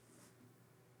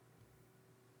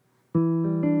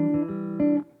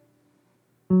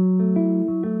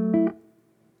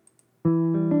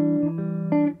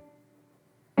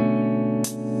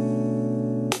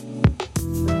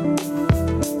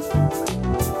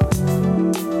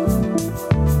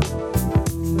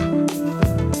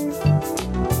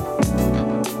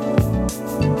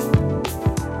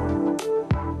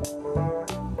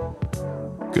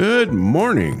Good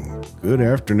morning, good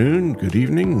afternoon, good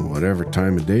evening, whatever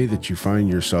time of day that you find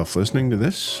yourself listening to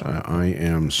this. I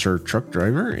am Sir Truck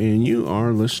Driver, and you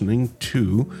are listening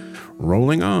to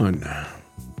Rolling On.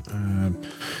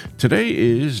 Today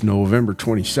is November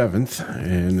 27th,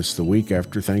 and it's the week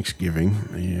after Thanksgiving.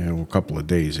 A couple of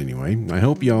days anyway. I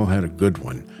hope you all had a good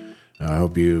one. I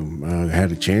hope you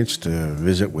had a chance to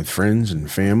visit with friends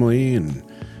and family and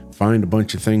find a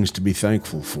bunch of things to be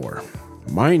thankful for.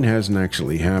 Mine hasn't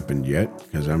actually happened yet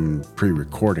because I'm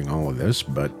pre-recording all of this,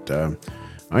 but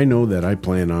I know that I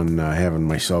plan on having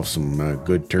myself some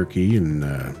good turkey, and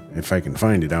if I can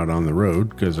find it out on the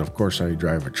road, because of course I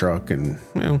drive a truck, and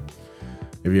well,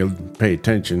 if you pay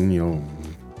attention, you'll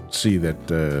see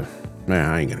that,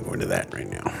 I ain't gonna go into that right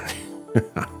now.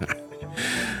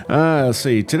 Let's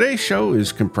see, today's show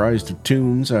is comprised of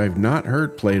tunes I've not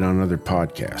heard played on other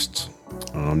podcasts.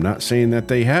 I'm not saying that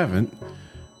they haven't,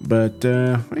 but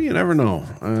you never know.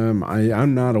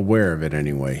 I'm not aware of it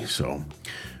anyway. So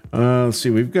let's see.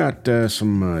 We've got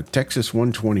some Texas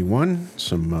 121,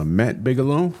 some Matt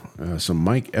Bigelow, some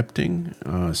Mike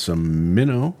Epting, some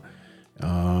Minnow.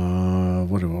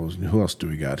 Who else do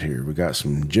we got here? We got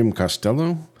some Jim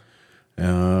Costello,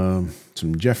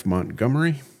 some Jeff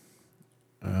Montgomery,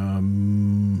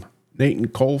 Nate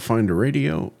and Cole Find a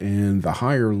Radio, and The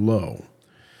Higher Low.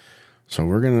 So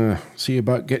we're going to see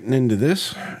about getting into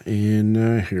this,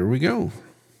 and here we go.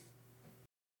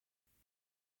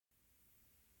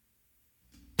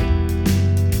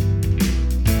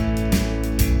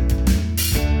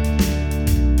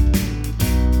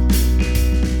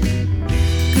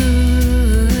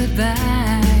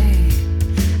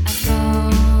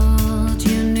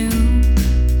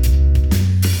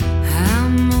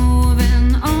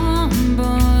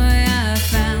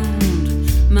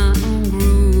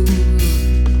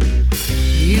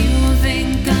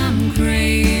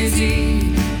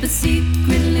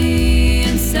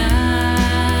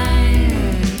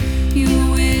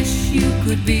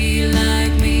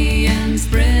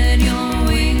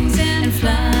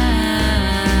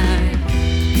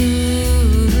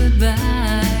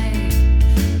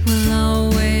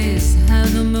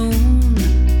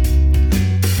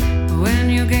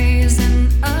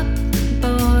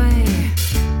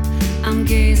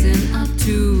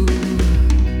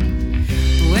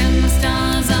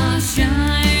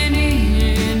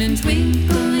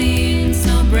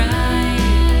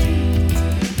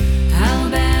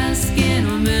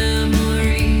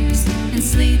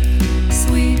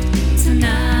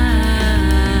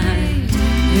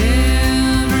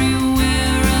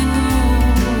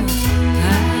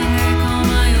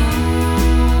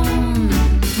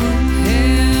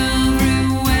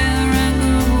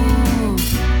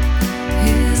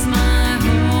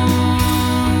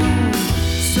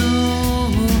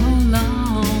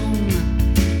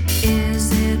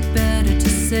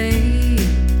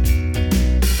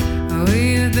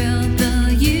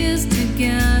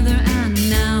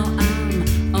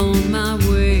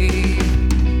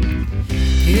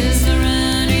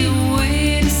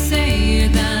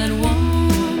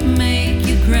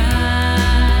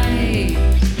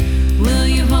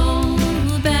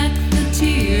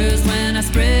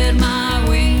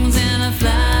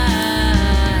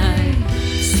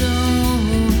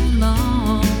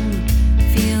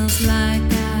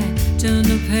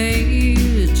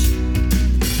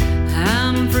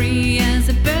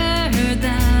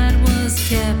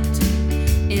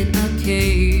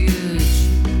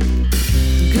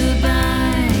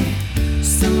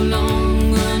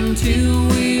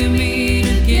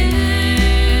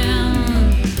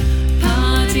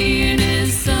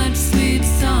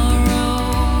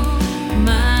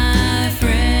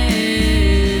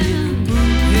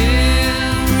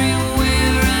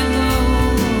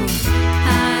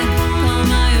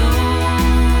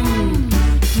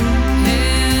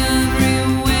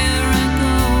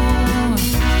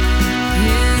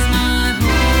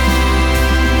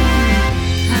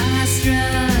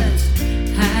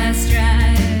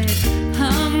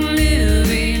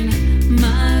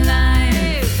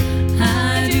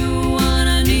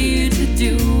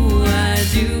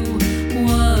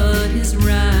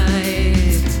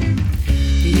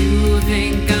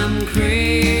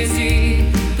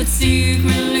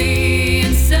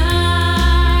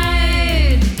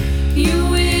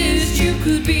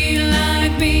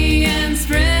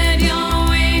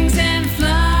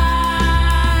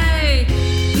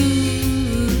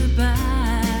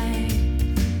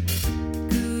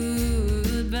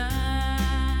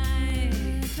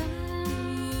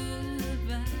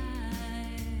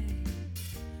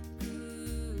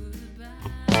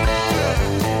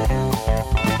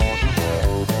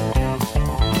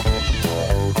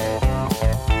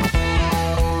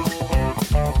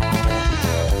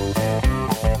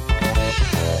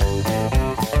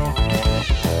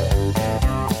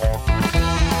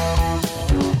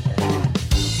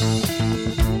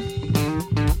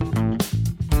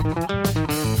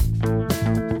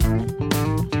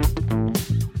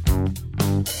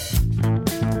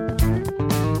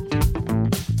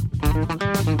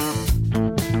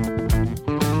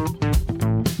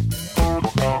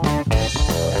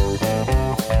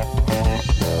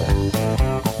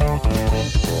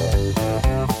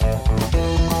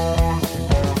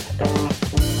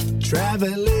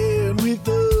 Traveling with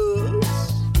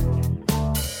us,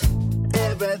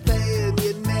 everything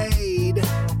you need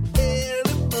in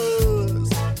a bus,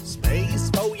 space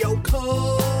for your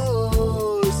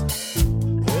cause,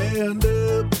 and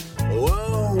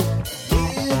won't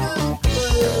give a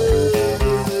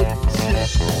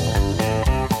fudge.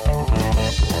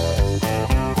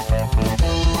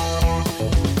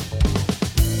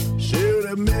 Shoot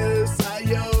a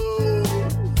missile.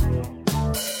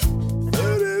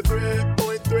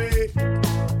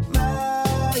 33.3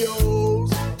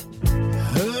 miles,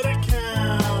 100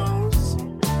 cows,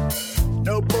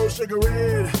 no bullshit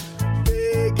red,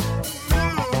 big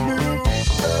moo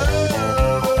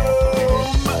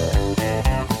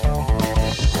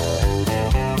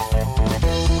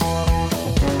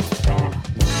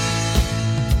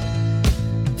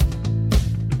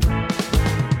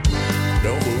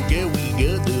Don't forget we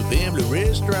got the family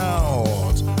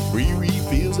restaurants, free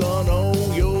refills on all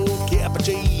your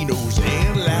cappuccinos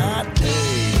and lattes.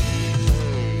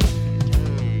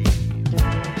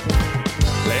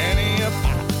 Plenty of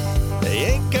pop, they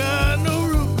ain't got no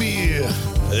root beer.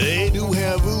 They do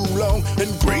have oolong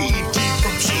and green tea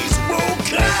from Cheese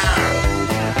Walker.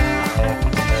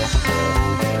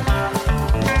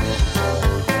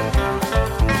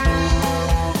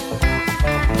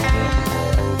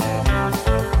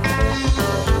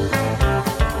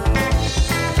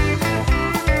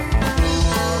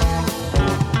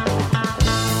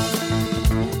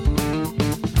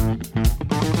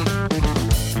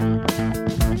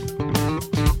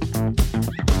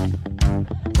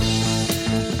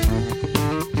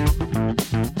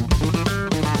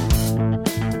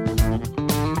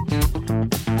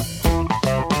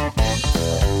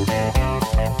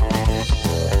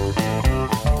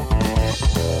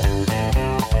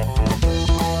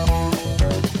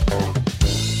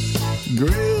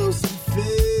 Grill some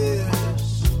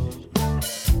fish,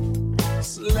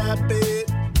 slap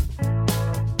it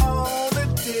on a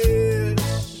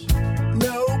dish,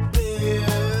 no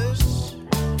fish,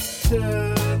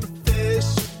 turn the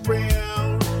fish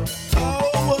around,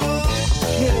 oh,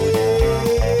 kiss.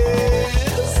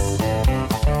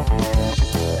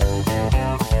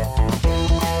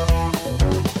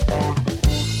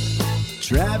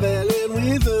 Traveling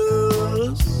with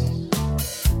us,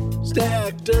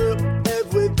 stacked up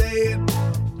everything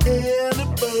in a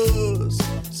bus,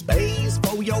 space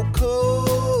for your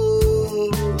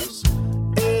cause,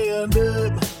 and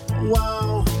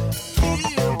wow, give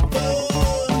up,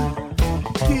 oh,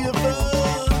 give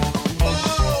up,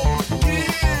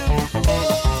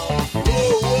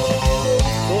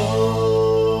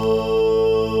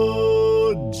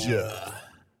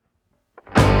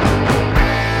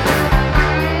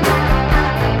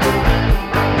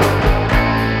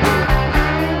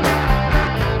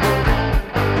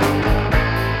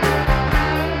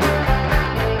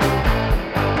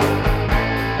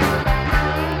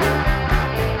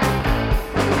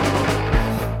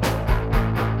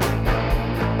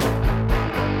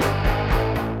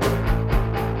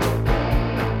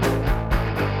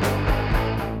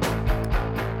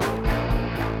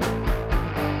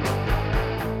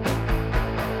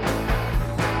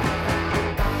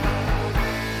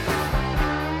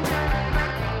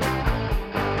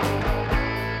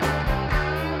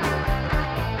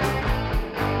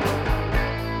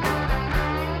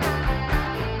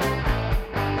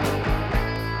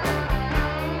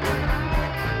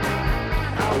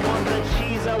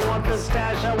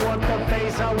 stash, I want the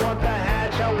face, I want the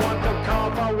hatch, I want the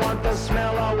cough, I want the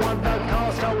smell, I want the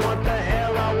cost, I want the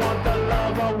hell, I want the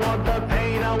love, I want the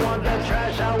pain, I want the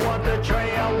trash, I want the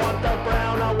tray, I want the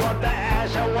brown, I want the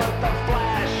ash, I want the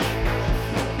flash.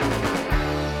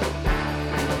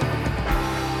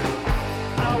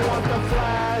 I want the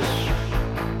flash.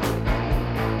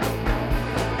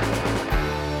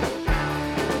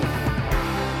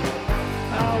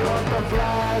 I want the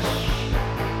flash.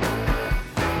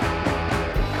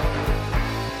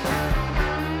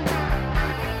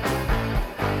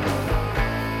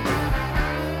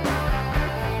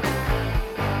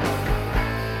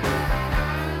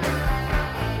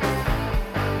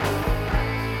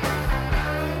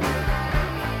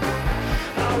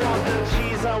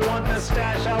 I want the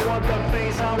stash, I want the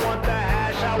face, I want the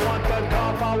hash, I want the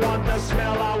cough, I want the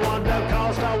smell, I want the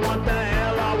cost, I want the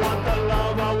hell, I want the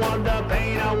love, I want the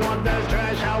pain, I want the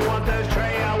trash, I want the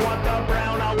tray, I want the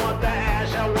brown, I want the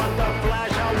ash, I want the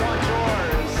flash, I want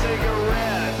your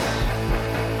cigarette.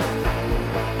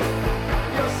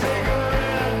 Your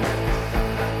cigarette.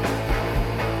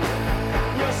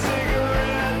 Your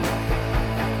cigarette.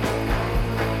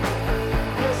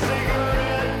 Your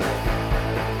cigarette.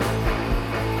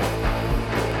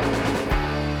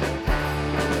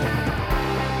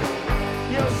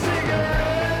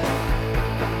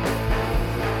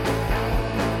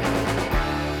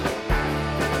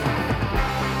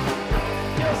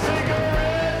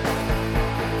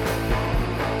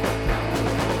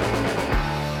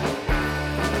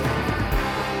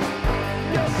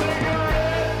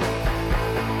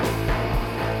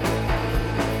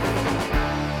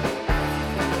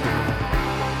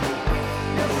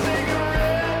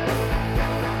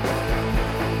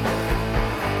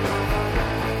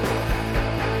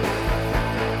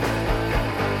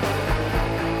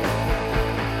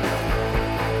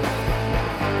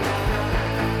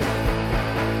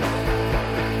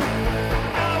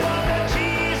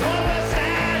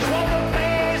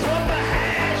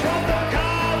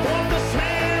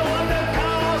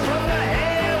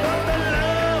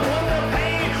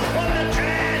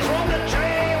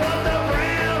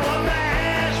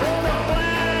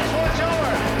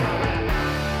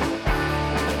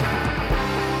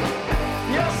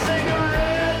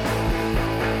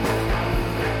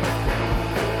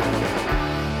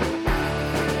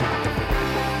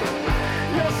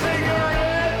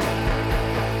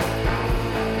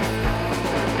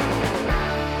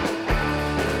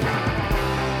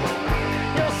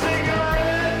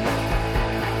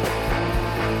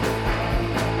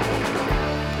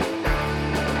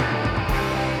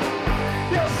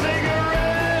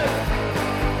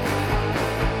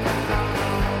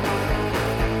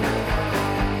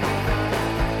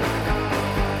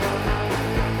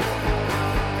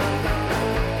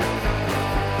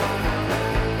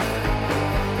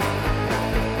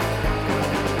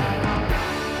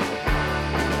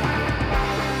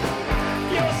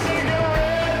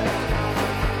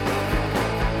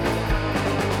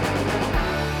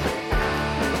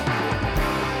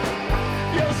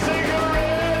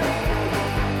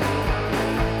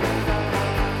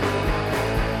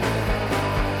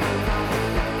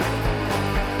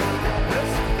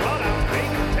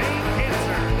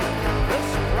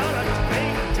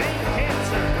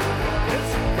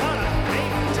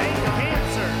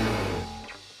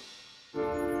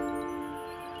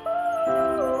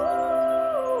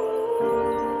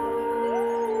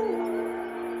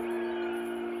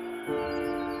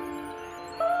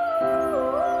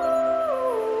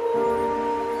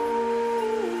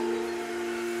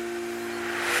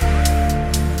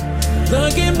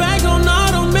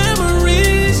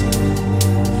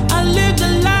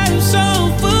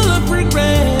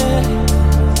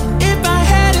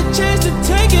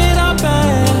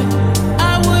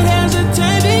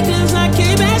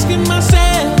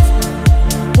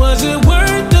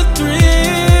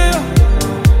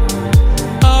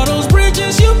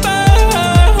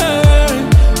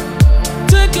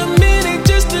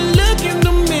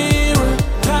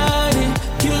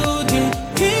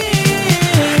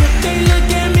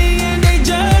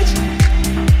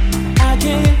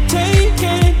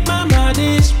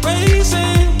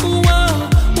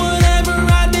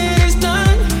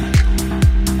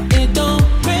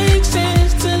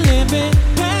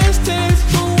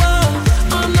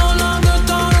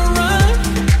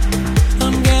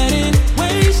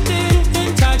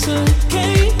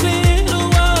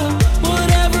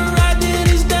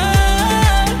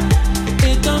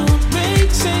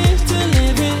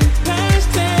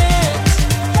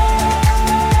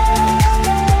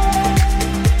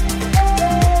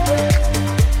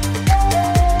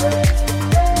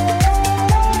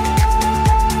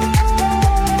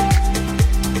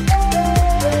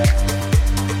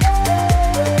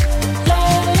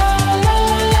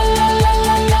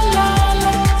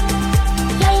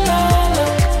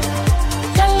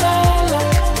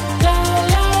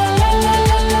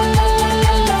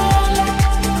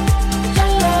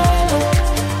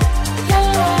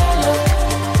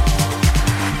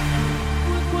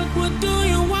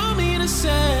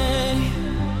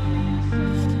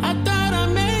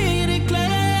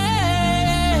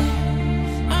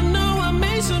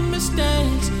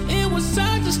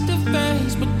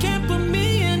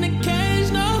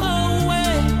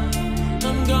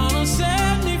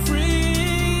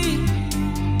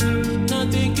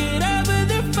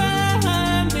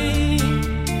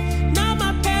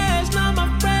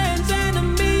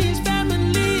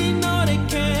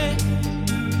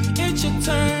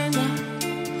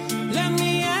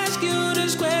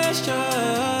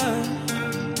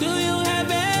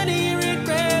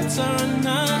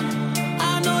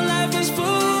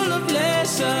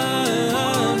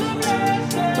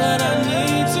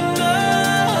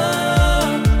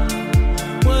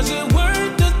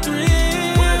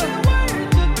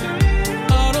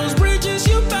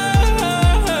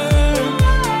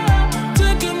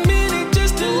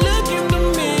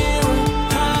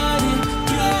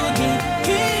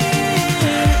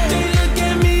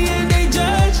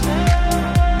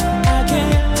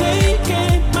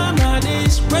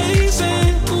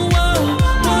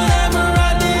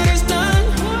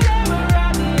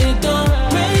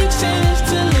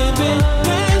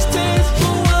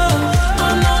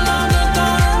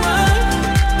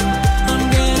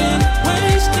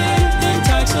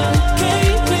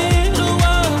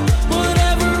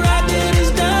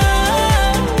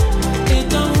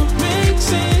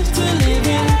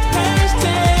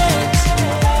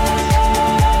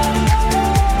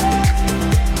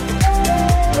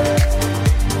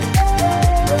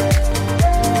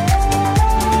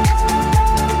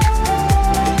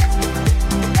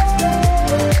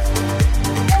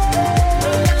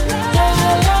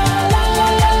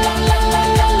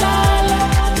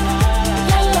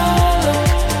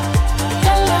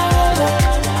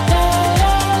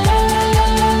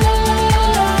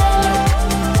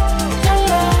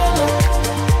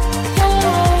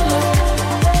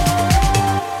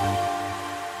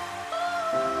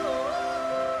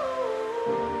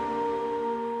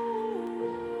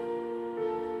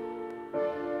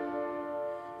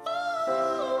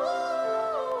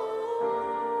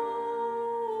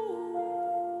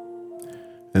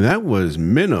 And that was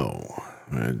Minnow,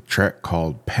 a track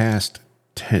called Past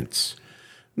Tense.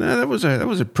 Now that was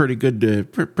a pretty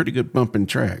good bumping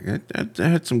track. It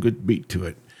had some good beat to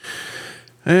it.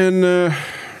 And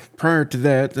prior to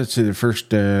that, let's see the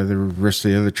rest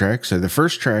of the other tracks. So the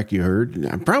first track you heard,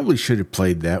 I probably should have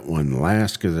played that one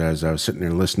last, because as I was sitting there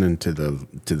listening to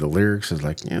the lyrics, I was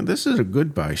like, yeah, this is a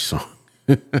goodbye song.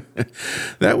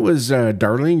 That was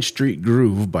Darlene Street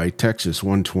Groove by Texas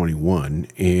 121,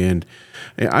 and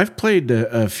I've played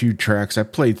a few tracks. I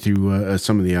played through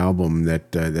some of the album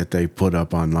that they put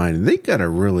up online, and they got a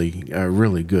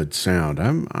really good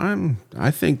sound.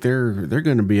 I think they're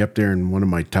going to be up there in one of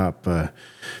my top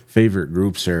favorite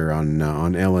groups there on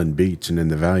Ellen Beats and in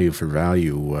the Value for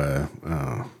Value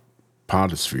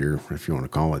podosphere, if you want to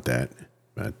call it that.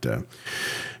 But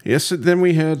yes, then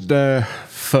we had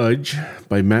Fudge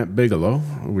by Matt Bigelow,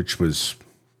 which was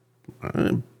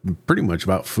pretty much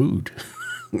about food.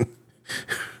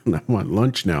 I want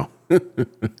lunch now.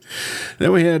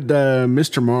 Then we had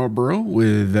Mr. Marlboro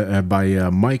by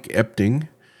Mike Epting,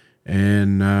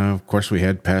 and of course we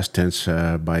had Past Tense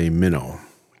by Minnow.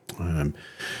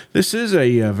 This is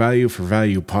a Value for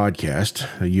Value podcast.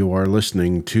 You are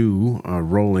listening to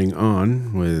Rolling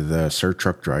On with Sir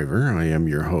Truck Driver. I am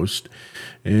your host.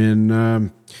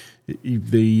 And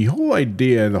the whole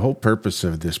idea, the whole purpose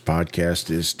of this podcast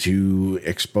is to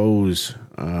expose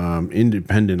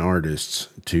independent artists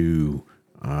to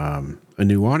a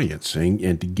new audience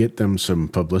and to get them some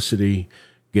publicity,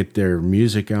 get their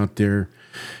music out there,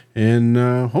 and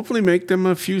hopefully make them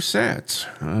a few sats.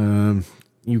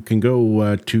 You can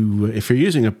go to, if you're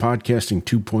using a Podcasting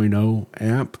 2.0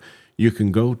 app, you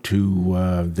can go to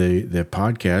the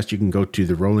podcast. You can go to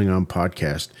the Rolling On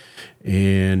podcast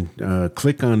and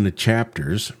click on the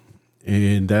chapters,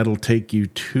 and that'll take you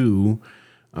to,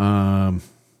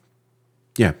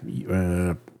 you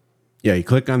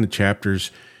click on the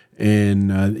chapters,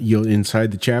 and you'll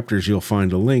inside the chapters you'll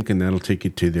find a link, and that'll take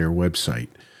you to their website.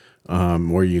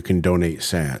 Where you can donate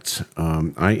sats.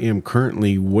 I am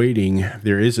currently waiting.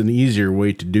 There is an easier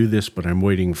way to do this, but I'm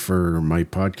waiting for my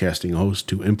podcasting host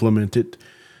to implement it,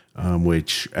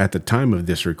 which at the time of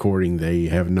this recording, they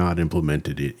have not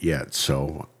implemented it yet.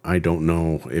 So I don't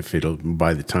know if it'll,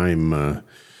 by the time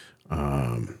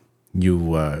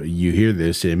you hear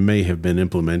this, it may have been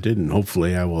implemented, and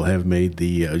hopefully I will have made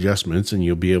the adjustments, and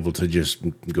you'll be able to just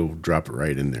go drop it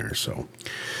right in there. So.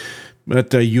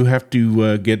 But you have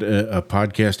to get a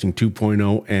Podcasting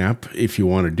 2.0 app if you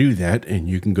want to do that, and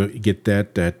you can go get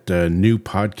that at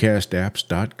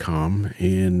newpodcastapps.com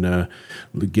and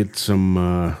get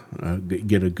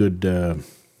a good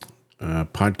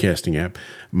podcasting app.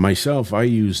 Myself, I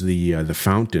use the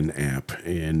Fountain app,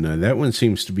 and that one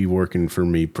seems to be working for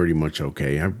me pretty much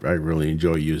okay. I really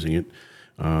enjoy using it.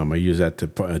 I use that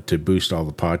to boost all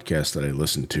the podcasts that I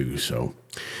listen to. So.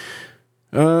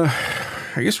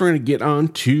 I guess we're going to get on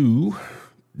to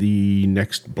the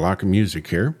next block of music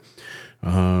here.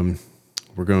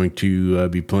 We're going to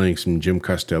be playing some Jim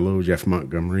Costello, Jeff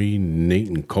Montgomery, Nate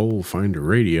and Cole, Find a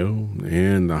Radio,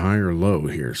 and the High or Low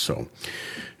here. So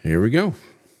here we go.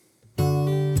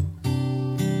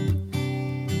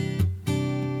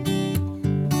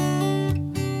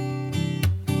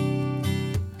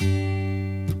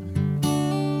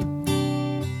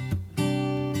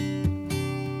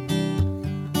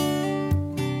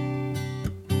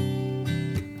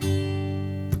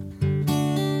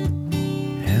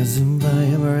 Hasn't I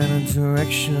ever had a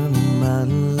direction in my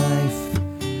life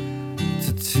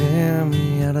to tear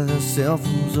me out of the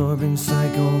self-absorbing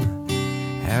cycle?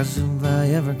 Hasn't I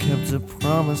ever kept a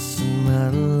promise in my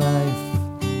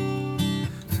life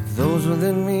to those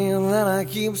within me that I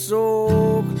keep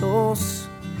so close?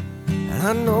 And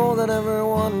I know that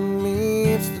everyone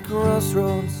meets the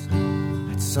crossroads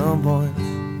at some point.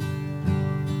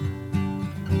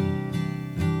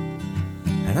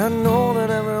 And I know that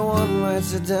everyone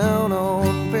writes it down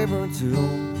on paper too.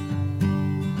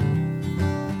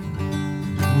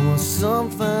 Well, some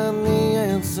find the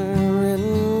answer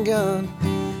in God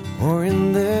or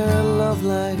in their love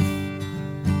life.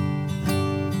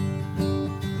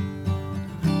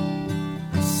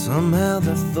 Somehow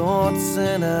their thoughts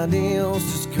and ideals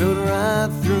just cut right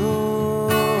through.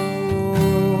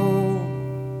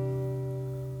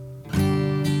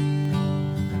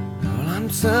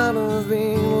 Tired of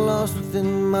being lost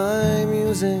within my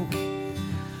music.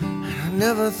 I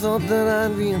never thought that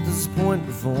I'd be at this point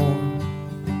before.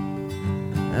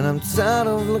 And I'm tired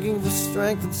of looking for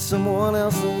strength in someone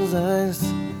else's eyes.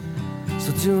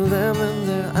 So to them and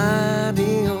their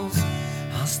ideals,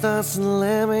 I'll start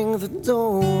slamming the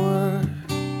door.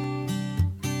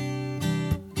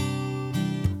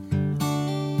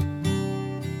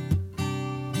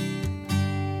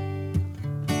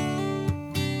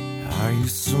 Are you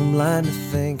so blind to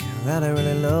think that I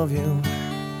really love you?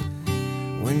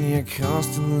 When you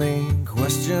constantly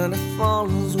question if all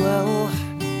is well,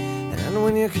 and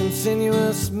when your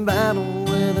continuous battle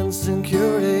with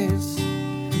insecurities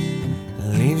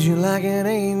leaves you like an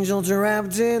angel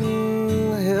trapped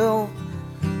in hell.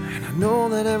 And I know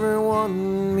that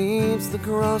everyone meets the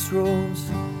crossroads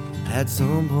at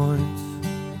some point.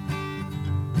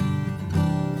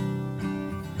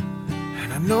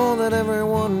 And I know that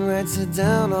everyone writes it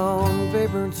down on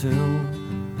paper too.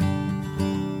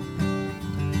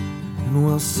 And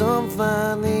will some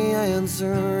find the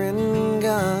answer in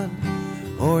God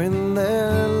or in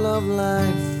their love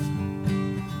life?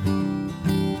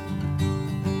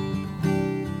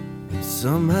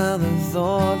 Somehow the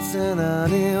thoughts and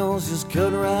ideals just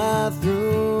cut right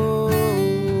through.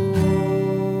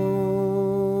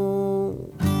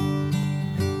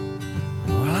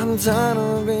 Well, I'm tired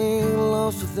of being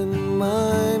lost within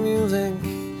my music,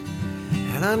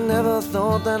 and I never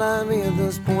thought that I'd be at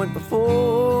this point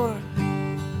before.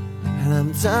 And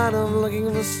I'm tired of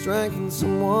looking for strength in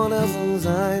someone else's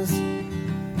eyes.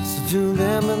 So to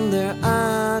them and their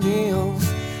ideals,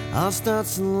 I'll start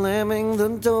slamming the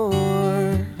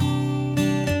door.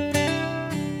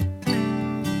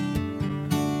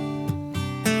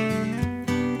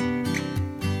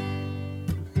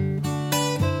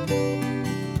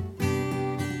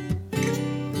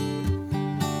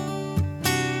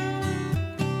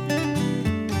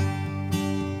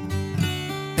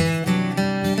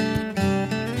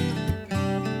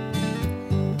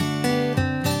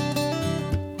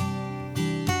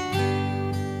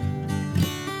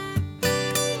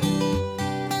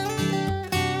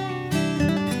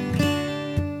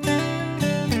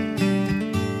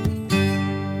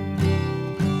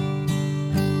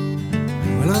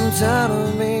 I'm tired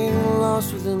of being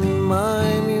lost within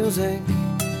my music,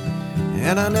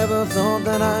 and I never thought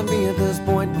that I'd be at this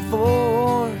point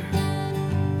before.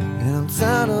 And I'm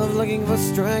tired of looking for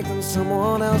strength in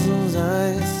someone else's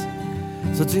eyes.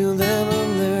 So to them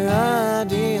and their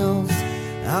ideals,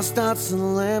 I'll start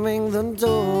slamming the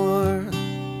door.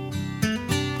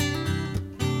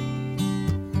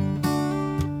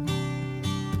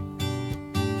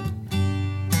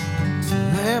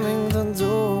 Slamming the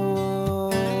door.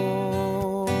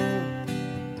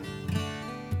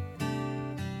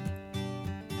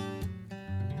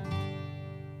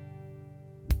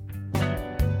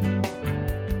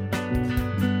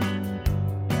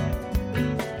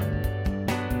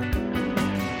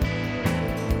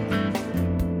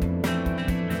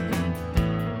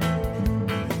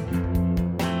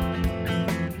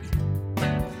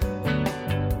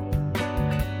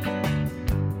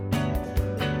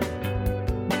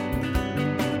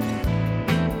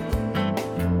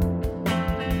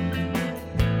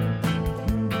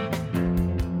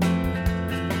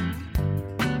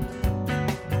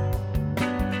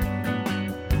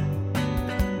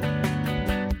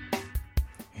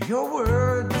 Your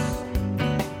words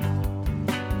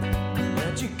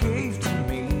that you gave to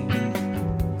me,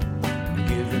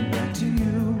 giving back to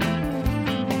you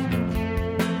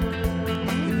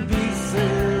in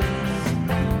pieces,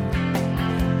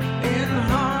 in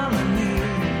harmony,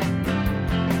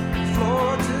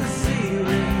 floor to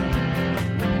ceiling,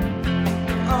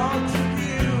 all to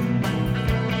view.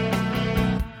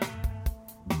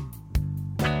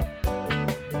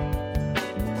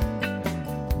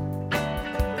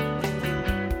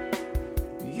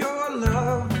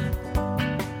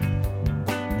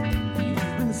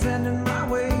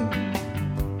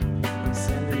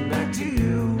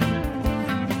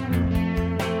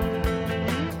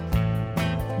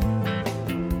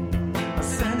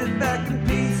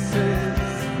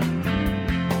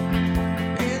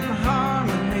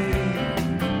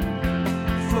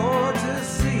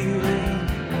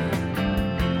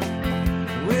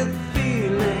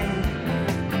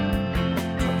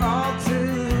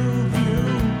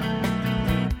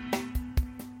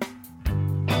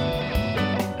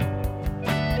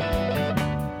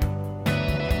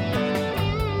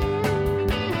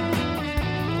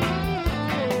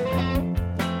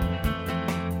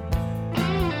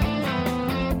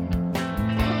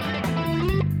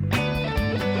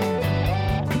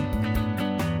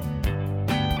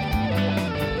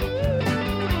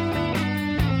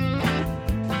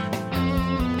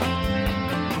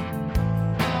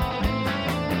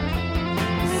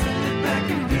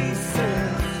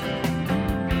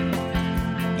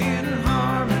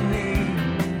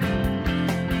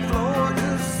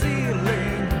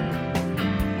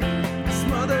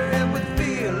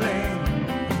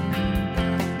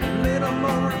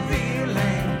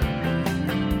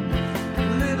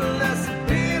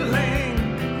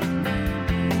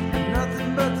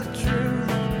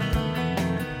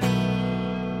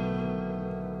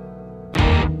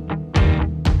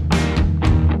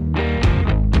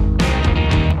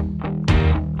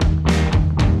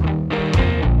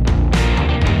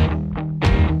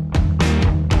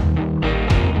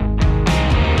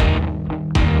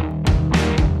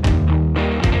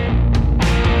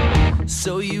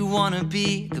 wanna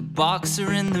be the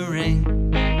boxer in the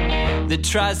ring that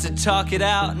tries to talk it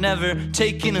out, never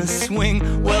taking a swing.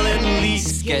 Well, at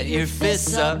least get your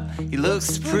fists up. He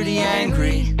looks pretty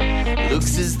angry.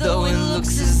 Looks as though you're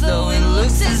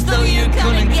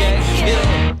gonna get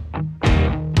killed.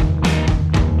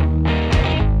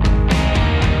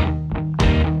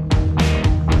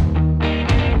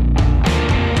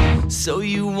 So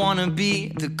you wanna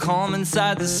be the calm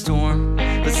inside the storm,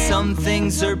 but some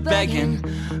things are begging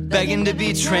to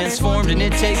be transformed. And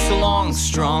it takes a long,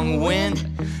 strong wind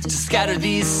to scatter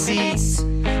these seeds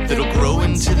that'll grow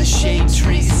into the shade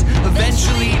trees,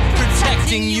 eventually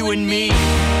protecting you and me.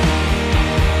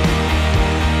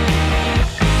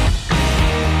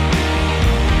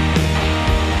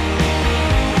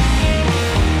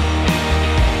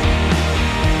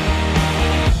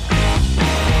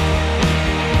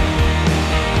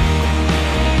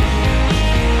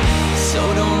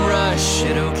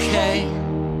 It okay?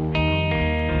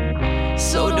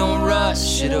 So don't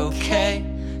rush it, okay?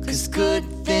 'Cause good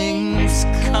things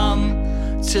come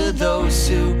to those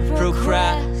who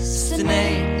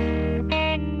procrastinate.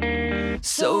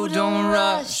 So don't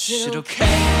rush it,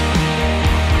 okay?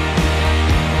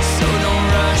 So don't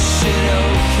rush it,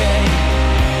 okay?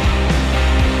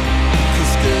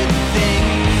 'Cause good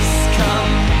things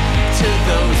come to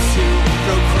those who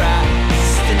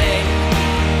procrastinate.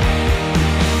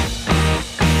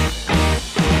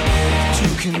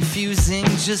 Confusing,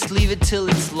 just leave it till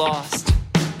it's lost.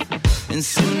 And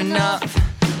soon enough,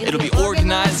 it'll be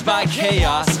organized by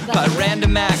chaos, by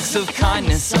random acts of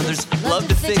kindness. Others love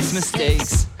to fix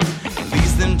mistakes. It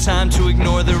leaves them time to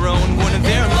ignore their own, one of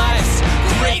their life's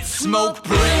great smoke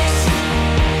breaks.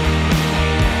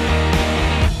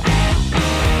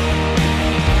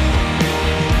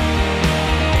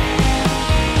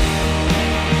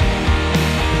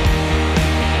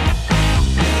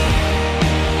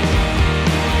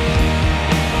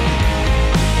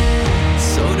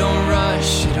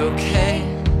 Okay,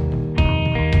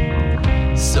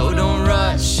 so don't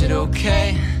rush it,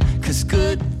 okay? 'Cause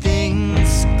good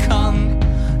things come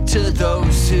to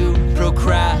those who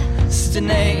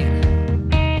procrastinate.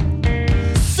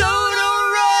 So don't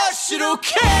rush it,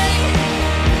 okay?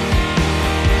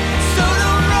 So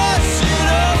don't rush it,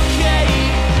 okay?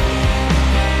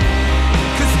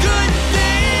 'Cause good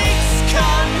things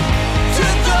come to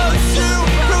those who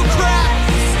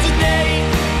procrastinate.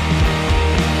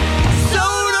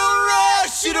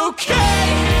 Okay,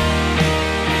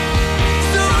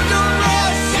 so don't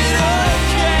rush it,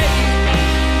 okay?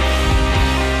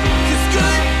 'Cause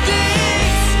good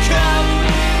things come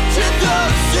to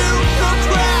those who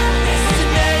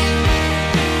procrastinate.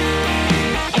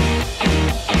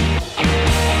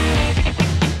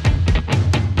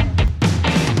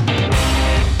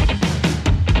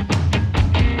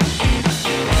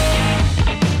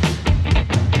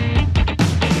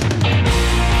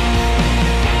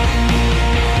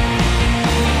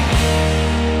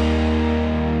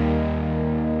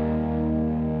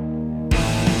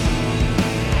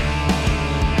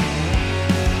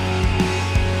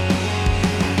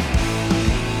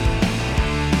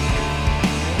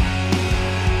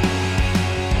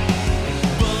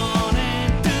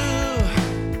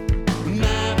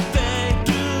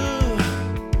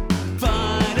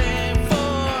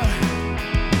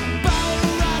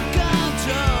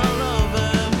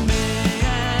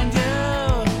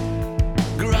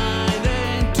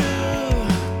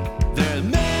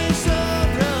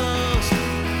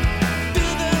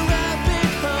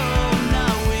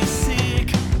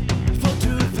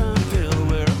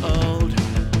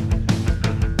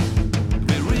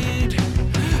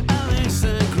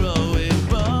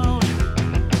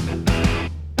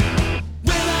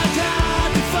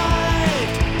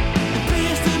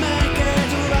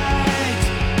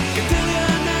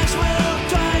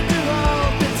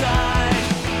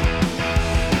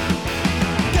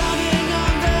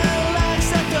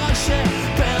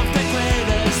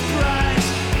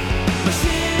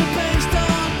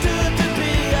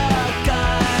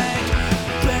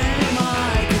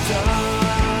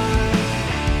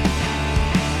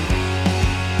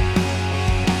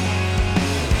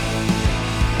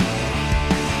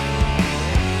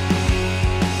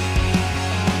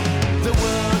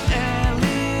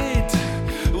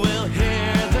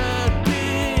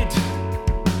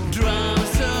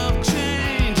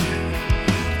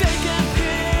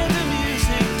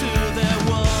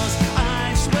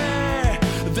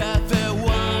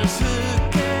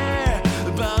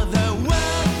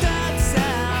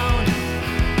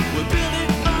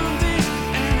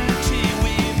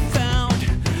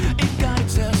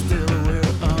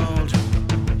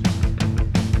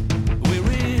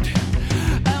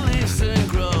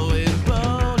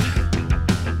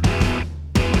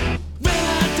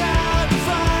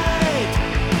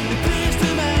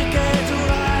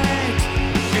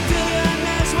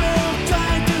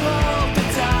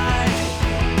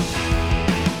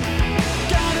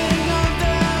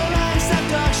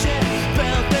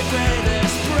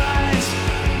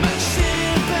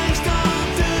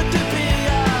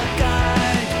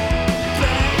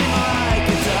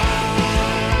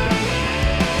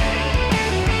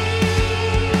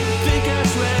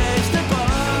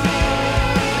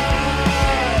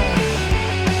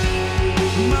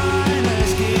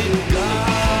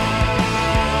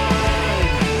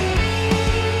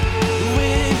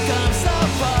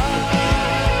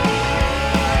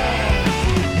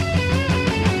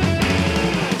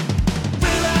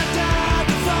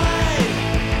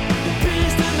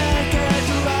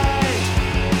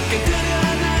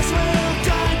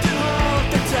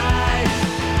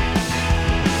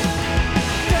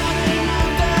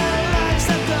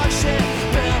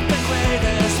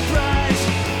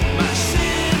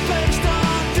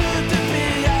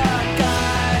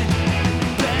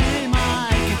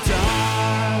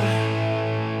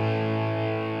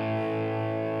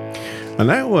 And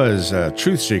that was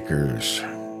Truth Seekers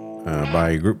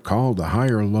by a group called The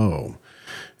Higher Low.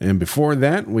 And before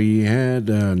that, we had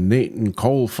Nate and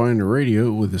Cole Find a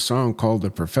Radio with a song called The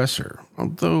Professor.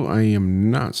 Although I am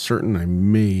not certain, I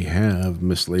may have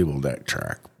mislabeled that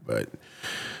track. But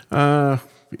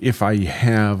if I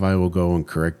have, I will go and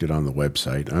correct it on the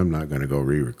website. I'm not going to go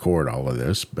re-record all of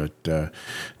this. But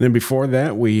then before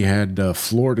that, we had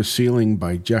Floor to Ceiling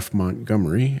by Jeff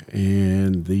Montgomery.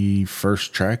 And the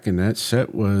first track in that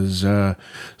set was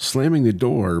Slamming the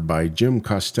Door by Jim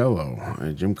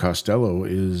Costello. Jim Costello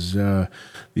is the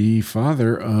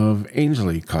father of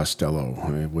Ainsley Costello,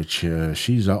 which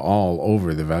she's all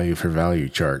over the Value for Value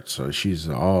chart. So she's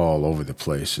all over the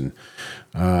place. And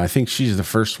I think she's the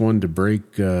first one to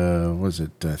break, 3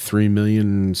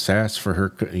 million sats for her,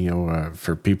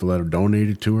 for people that have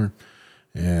donated to her.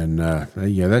 And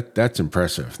that's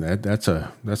impressive.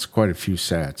 That's quite a few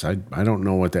sats. I don't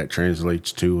know what that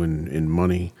translates to in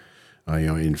money,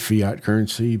 in fiat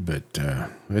currency, but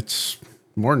it's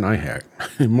more than I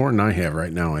have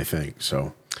right now, I think.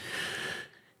 So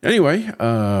anyway,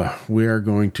 we are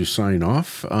going to sign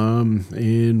off.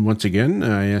 And once again,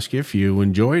 I ask you if you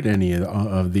enjoyed any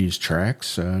of these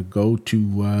tracks, go to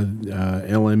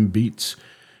LM Beats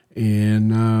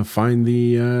and find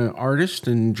the artist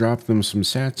and drop them some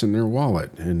sats in their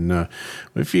wallet. And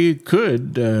if you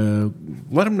could,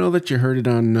 let them know that you heard it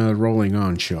on Rolling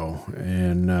On Show.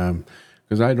 And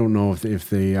because I don't know if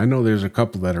they, I know there's a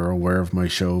couple that are aware of my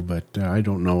show, but I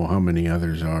don't know how many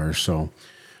others are. So,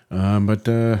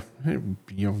 if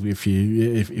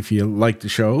you like the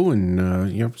show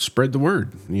and spread the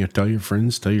word, tell your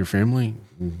friends, tell your family,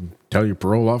 tell your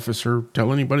parole officer,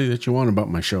 tell anybody that you want about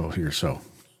my show here. So,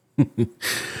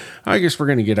 I guess we're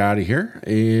gonna get out of here,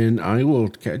 and I will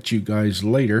catch you guys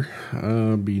later.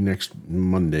 Be next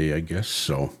Monday, I guess.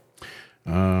 So,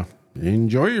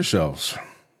 enjoy yourselves.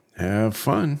 Have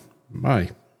fun.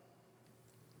 Bye.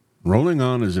 Rolling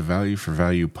On is a Value for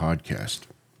Value podcast.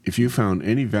 If you found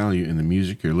any value in the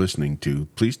music you're listening to,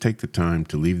 please take the time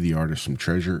to leave the artist some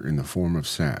treasure in the form of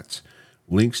sats.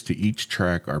 Links to each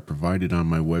track are provided on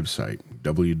my website,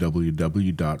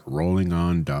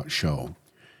 www.rollingon.show.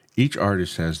 Each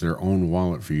artist has their own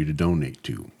wallet for you to donate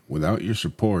to. Without your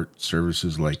support,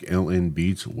 services like LN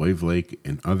Beats, Wavelake,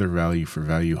 and other Value for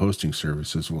Value hosting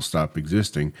services will stop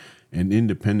existing, and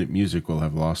independent music will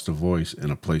have lost a voice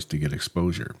and a place to get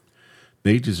exposure.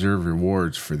 They deserve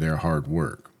rewards for their hard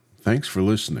work. Thanks for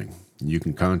listening. You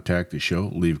can contact the show,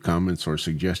 leave comments or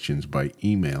suggestions by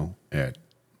email at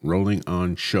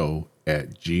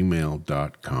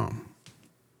rollingonshow@gmail.com.